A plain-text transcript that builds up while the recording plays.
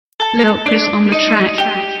lilChriiz on the track.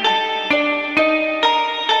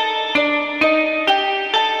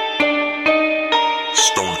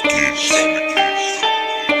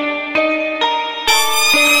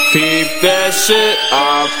 Peep that shit,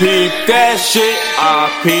 I peep that shit, I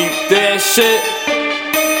peep that shit.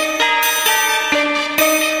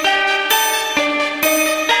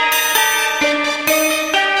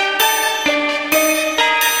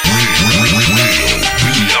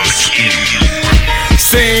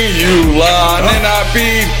 Seen you lying and I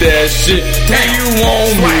peep that shit. And you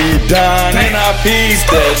want me dying and I peep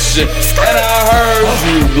that shit. And I heard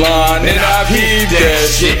you lying and I peep that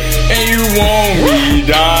shit. And you want me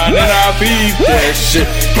dying and I peep that shit.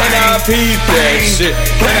 And I peep that shit.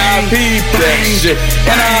 And I peep that shit.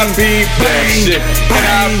 And I peep that shit.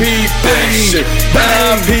 And I peep that shit. And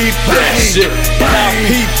I peep that shit. And I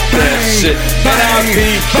peep that shit. And I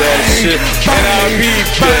peep that shit. And I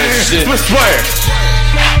peep that shit. Let's swear.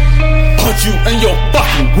 Put you in your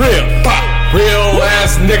fucking rib. Real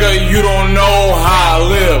ass nigga, you don't know how I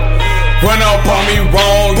live. Run up on me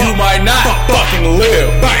wrong, you might not fucking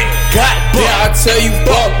live. Goddamn, I tell you,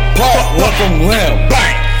 fuck, walk from limb.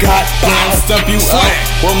 Goddamn, stump you out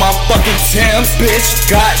with my fucking Timbs, bitch.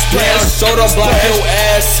 Goddamn, shoulder block your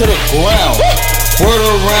ass to the ground. Word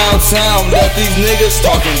around town that these niggas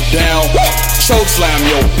talking down. Choke slam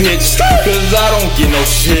your bitch, cause I don't get no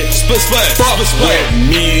shit. Splish splash, fuck with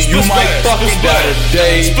me, you might fucking die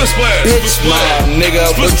today. Bitch, my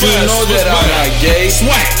nigga, but you know that I'm not gay.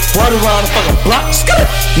 Run around the fucking block,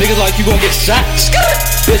 niggas like you gon' get shot.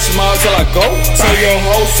 Bitch, mom till I go, tell your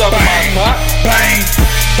hoe suck my cock. Bang,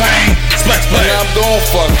 bang, splash, splash. And I'm gon'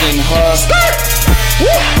 fucking her.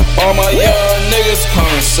 All my young niggas come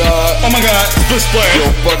inside. Oh my god, splish, splash.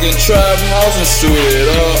 Your fucking trap house and shoot it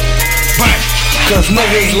up. Bang. Cause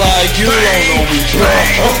niggas like you don't know me, bro.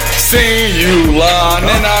 Seen you lying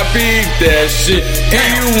and I peep that shit.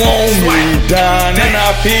 And you want me dying and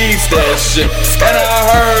I peep that shit. And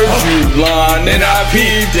I heard you lying and I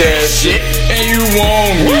peep that shit. And you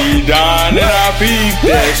want me dying and I peep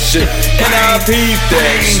that shit. And I peep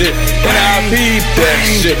that shit. And I peep that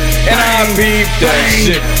shit. And I peep that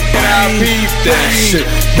shit. And I peep that shit.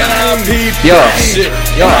 And I peep that shit.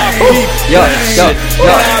 And I peep that shit.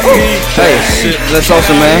 And I peep that shit. Lil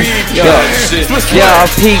SosaMan, yeah, I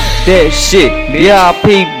peep that shit. Yeah, I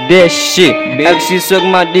peep that shit. After she suck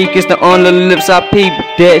my dick, it's the on the lips. I peep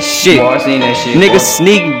that shit. Niggas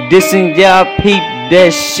sneak dissing, yeah, I peep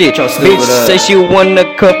that shit. Bitch say she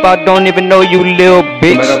wanna cup, I don't even know you, little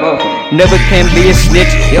bitch. Never can be a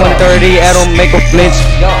snitch. 130, I don't make a flinch.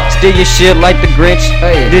 Steal your shit like the Grinch.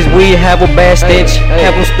 This weed have a bad stench.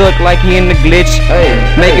 Have him stuck like he in the glitch.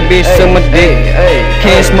 Make a bitch suck my dick.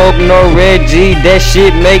 Can't smoke no red G, that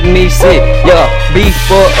shit make me sick. Yeah, beef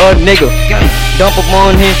for a nigga. Dump him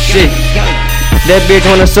on his shit. That bitch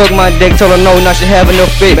wanna suck my dick, told her no, now she having a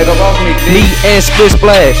fit. Me and Splish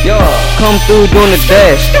Splash, come through doing the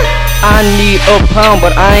dash. I need a pound,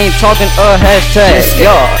 but I ain't talking a hashtag. Seen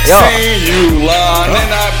you lying and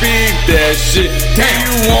I peep that shit. And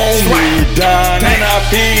you want me dying and I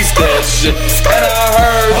peep that shit. And I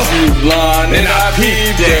heard you lying and I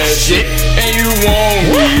peep that shit. And you want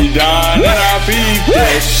me dying and I peep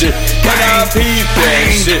that shit. And I peep that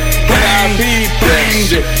shit. And I peep that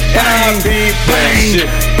shit. And I peep that shit.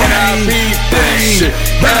 And I peep that shit.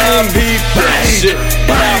 And I peep that shit.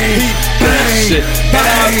 And I peep that shit. And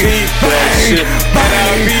I peep that shit. And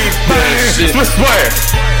I peep that shit. Let's play.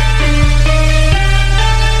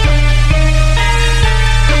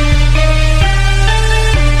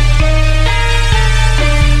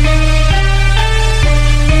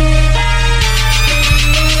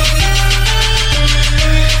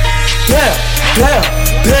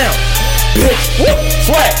 Damn, bitch, whoop,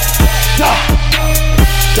 flat, damn,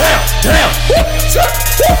 whoop, skirt,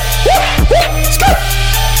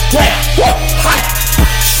 damn, whoop, hot,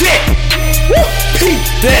 shit, whoop, peep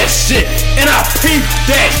that shit, and I peep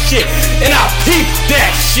that shit, and I peep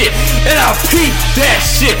that shit, and I peep that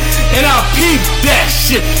shit, and I peep that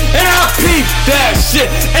shit, and I peep that shit,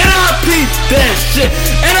 and I peep that shit,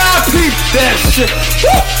 and I peep that shit,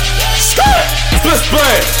 whoop, skirt,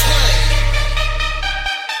 splash.